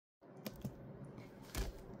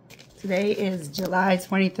Today is July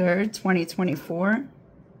 23rd, 2024.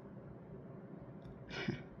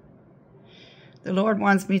 The Lord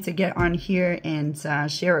wants me to get on here and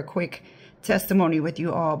share a quick testimony with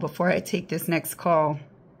you all before I take this next call.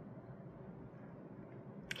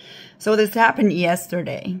 So this happened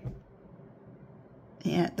yesterday.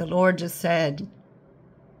 And the Lord just said,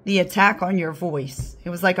 the attack on your voice. It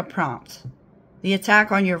was like a prompt. The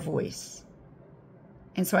attack on your voice.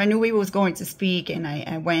 And so I knew he was going to speak, and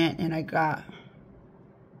I went and I got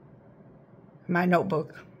my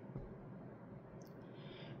notebook.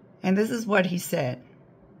 And this is what he said.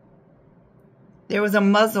 There was a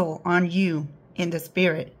muzzle on you in the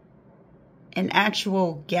spirit, an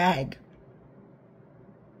actual gag.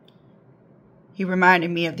 He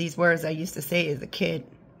reminded me of these words I used to say as a kid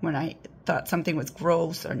when I thought something was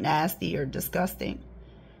gross or nasty or disgusting.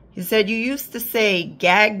 He said, you used to say,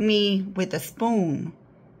 gag me with a spoon.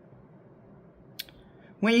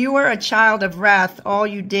 When you were a child of wrath, all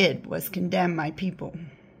you did was condemn my people,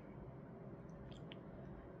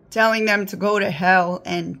 telling them to go to hell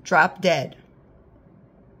and drop dead.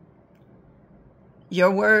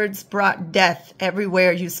 Your words brought death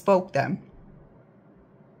everywhere you spoke them.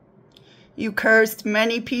 You cursed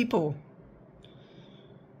many people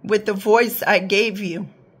with the voice I gave you.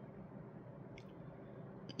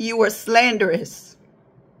 You were slanderous.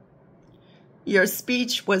 Your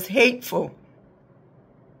speech was hateful.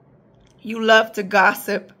 You loved to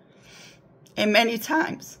gossip, and many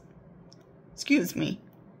times,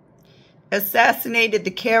 assassinated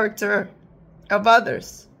the character of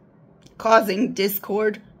others, causing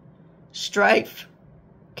discord, strife,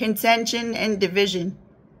 contention, and division.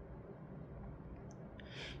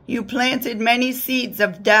 You planted many seeds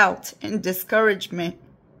of doubt and discouragement,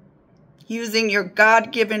 using your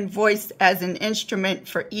God-given voice as an instrument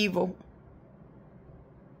for evil.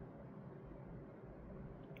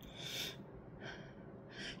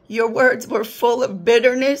 Your words were full of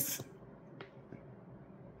bitterness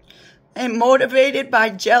and motivated by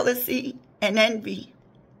jealousy and envy.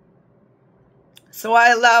 So I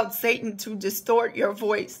allowed Satan to distort your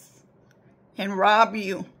voice and rob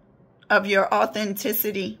you of your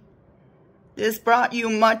authenticity. This brought you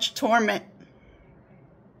much torment.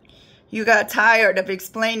 You got tired of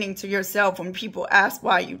explaining to yourself when people asked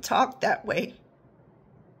why you talked that way.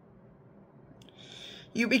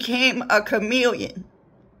 You became a chameleon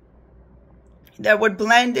that would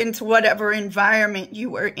blend into whatever environment you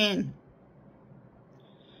were in.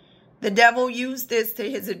 The devil used this to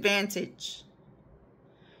his advantage.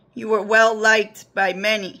 You were well liked by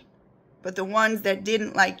many, but the ones that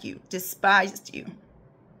didn't like you despised you.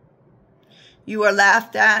 You were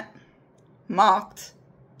laughed at, mocked,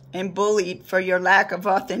 and bullied for your lack of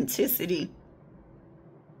authenticity.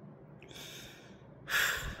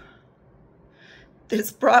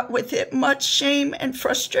 This brought with it much shame and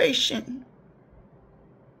frustration.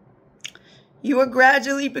 You are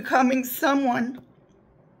gradually becoming someone.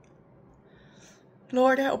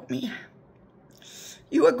 Lord, help me.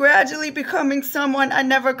 You are gradually becoming someone I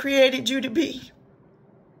never created you to be.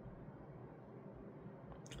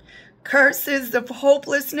 Curses of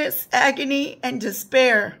hopelessness, agony, and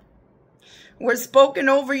despair were spoken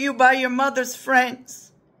over you by your mother's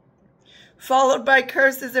friends, followed by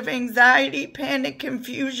curses of anxiety, panic,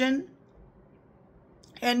 confusion,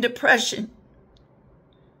 and depression.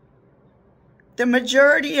 The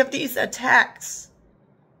majority of these attacks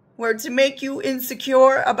were to make you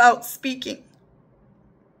insecure about speaking.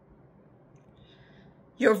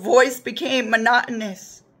 Your voice became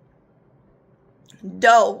monotonous,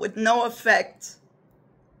 dull with no effect.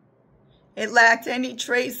 It lacked any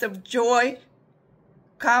trace of joy,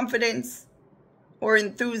 confidence, or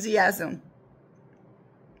enthusiasm.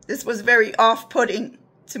 This was very off-putting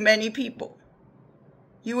to many people.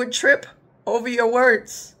 You would trip over your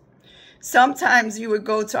words. Sometimes you would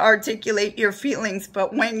go to articulate your feelings,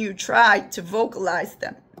 but when you tried to vocalize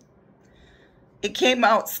them, it came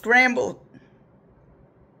out scrambled.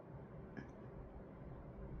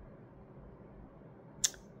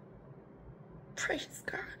 Praise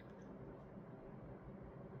God.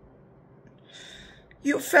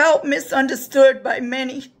 You felt misunderstood by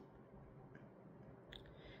many.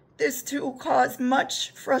 This too caused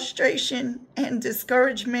much frustration and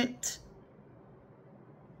discouragement.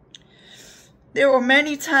 There were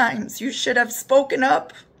many times you should have spoken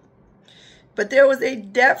up, but there was a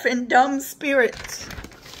deaf and dumb spirit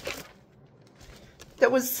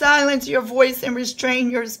that would silence your voice and restrain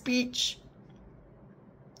your speech.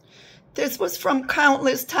 This was from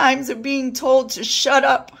countless times of being told to shut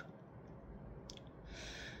up.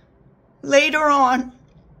 Later on,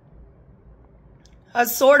 a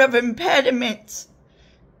sort of impediment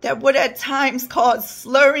that would at times cause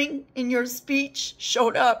slurring in your speech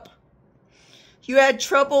showed up. You had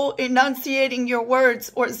trouble enunciating your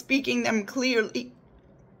words or speaking them clearly.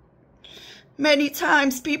 Many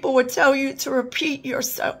times people would tell you to repeat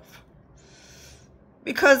yourself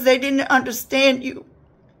because they didn't understand you.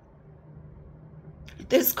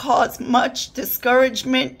 This caused much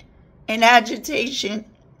discouragement and agitation,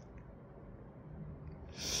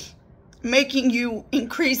 making you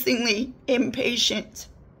increasingly impatient.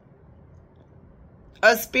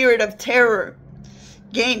 A spirit of terror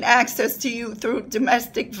gained access to you through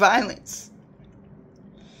domestic violence.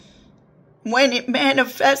 When it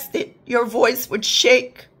manifested, your voice would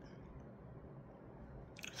shake.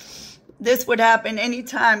 This would happen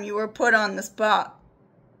anytime you were put on the spot,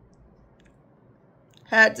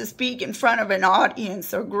 had to speak in front of an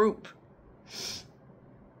audience or group.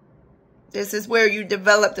 This is where you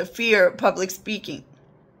developed a fear of public speaking.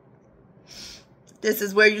 This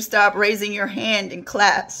is where you stop raising your hand in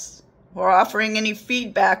class or offering any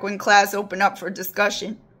feedback when class opened up for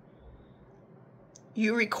discussion.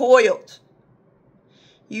 You recoiled.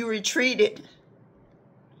 You retreated.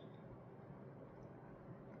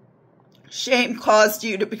 Shame caused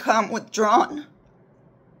you to become withdrawn.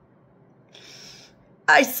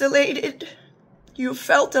 Isolated. You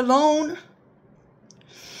felt alone.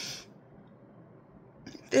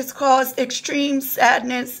 This caused extreme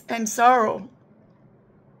sadness and sorrow.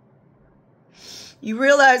 You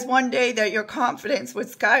realized one day that your confidence would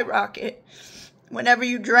skyrocket whenever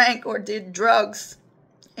you drank or did drugs,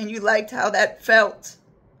 and you liked how that felt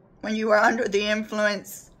when you were under the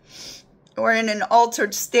influence or in an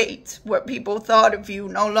altered state where people thought of you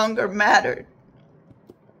no longer mattered.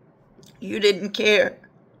 You didn't care.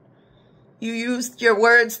 You used your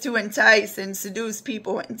words to entice and seduce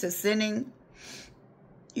people into sinning.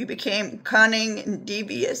 You became cunning and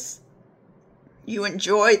devious. You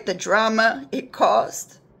enjoyed the drama it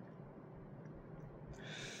caused.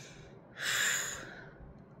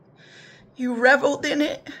 You reveled in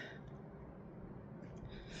it.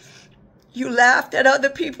 You laughed at other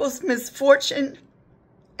people's misfortune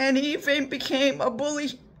and even became a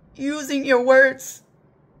bully using your words.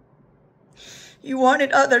 You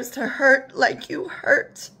wanted others to hurt like you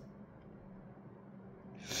hurt.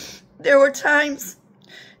 There were times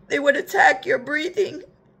they would attack your breathing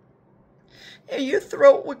and your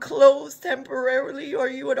throat would close temporarily or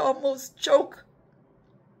you would almost choke.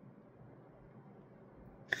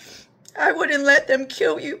 I wouldn't let them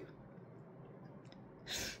kill you,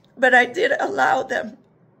 but I did allow them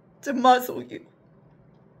to muzzle you.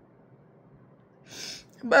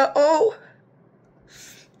 But oh,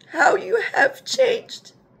 how you have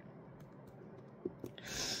changed.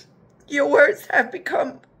 Your words have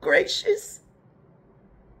become gracious.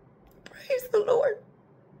 Praise the Lord.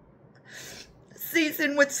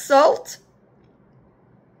 Seasoned with salt.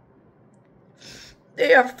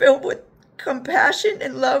 They are filled with compassion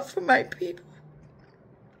and love for my people.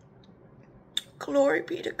 Glory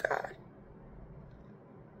be to God.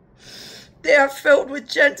 They are filled with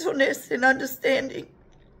gentleness and understanding.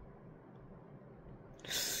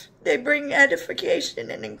 They bring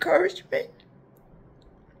edification and encouragement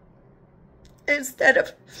instead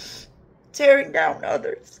of tearing down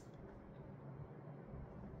others.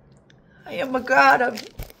 I am a God of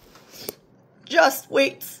just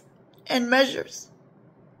weights and measures.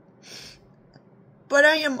 But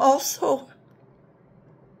I am also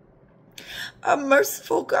a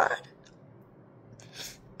merciful God,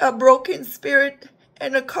 a broken spirit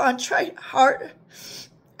and a contrite heart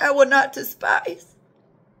I will not despise.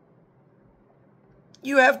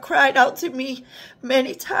 You have cried out to me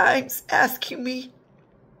many times, asking me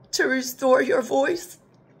to restore your voice.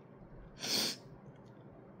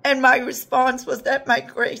 And my response was that my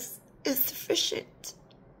grace is sufficient.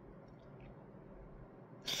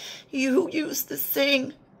 You used to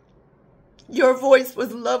sing, your voice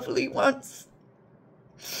was lovely once,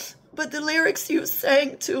 but the lyrics you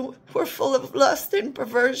sang to were full of lust and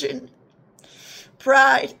perversion,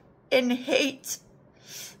 pride and hate,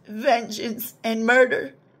 vengeance and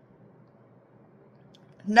murder.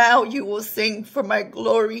 Now you will sing for my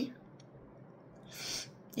glory.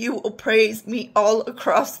 You will praise me all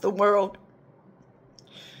across the world.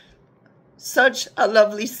 Such a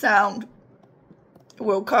lovely sound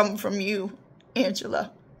will come from you,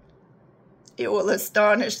 Angela. It will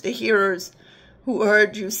astonish the hearers who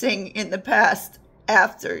heard you sing in the past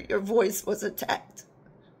after your voice was attacked.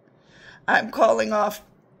 I'm calling off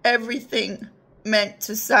everything meant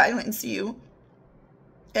to silence you,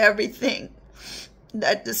 everything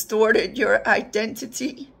that distorted your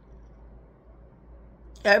identity,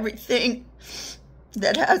 everything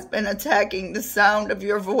that has been attacking the sound of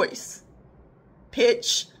your voice,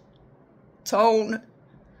 pitch, tone,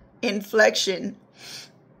 inflection,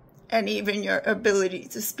 and even your ability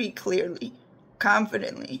to speak clearly,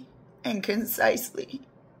 confidently, and concisely.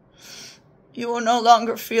 You will no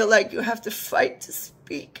longer feel like you have to fight to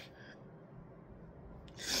speak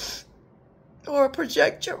or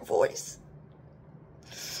project your voice.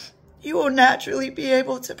 You will naturally be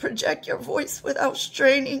able to project your voice without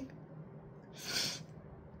straining.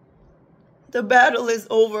 The battle is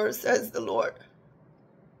over, says the Lord.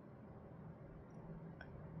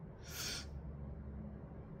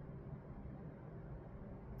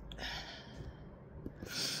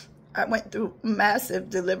 I went through massive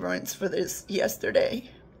deliverance for this yesterday,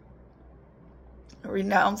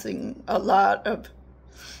 renouncing a lot of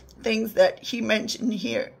things that he mentioned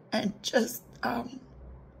here, and just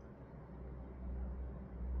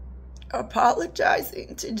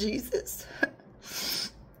apologizing to Jesus.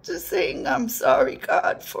 Just saying, I'm sorry,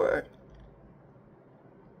 God, for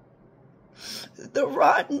the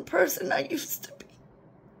rotten person I used to be,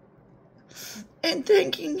 and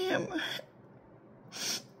thanking him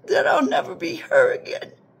that I'll never be her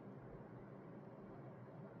again.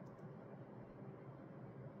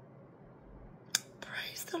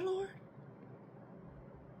 Praise the Lord.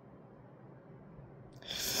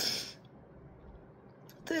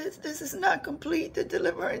 This is not complete, the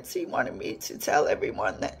deliverance. He wanted me to tell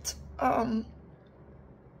everyone that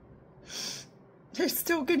they're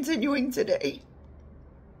still continuing today.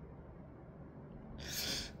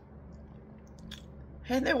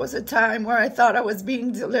 And there was a time where I thought I was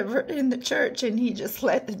being delivered in the church, and he just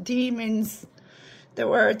let the demons that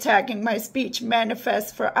were attacking my speech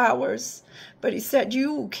manifest for hours. But he said,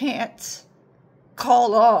 you can't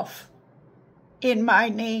call off in my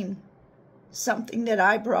name something that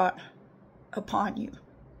I brought upon you.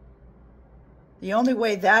 The only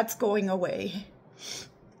way that's going away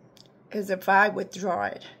is if I withdraw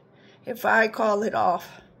it, if I call it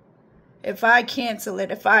off, if I cancel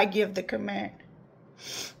it, if I give the command.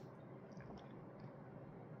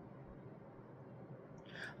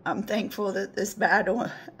 I'm thankful that this battle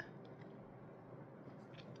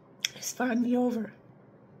is finally over.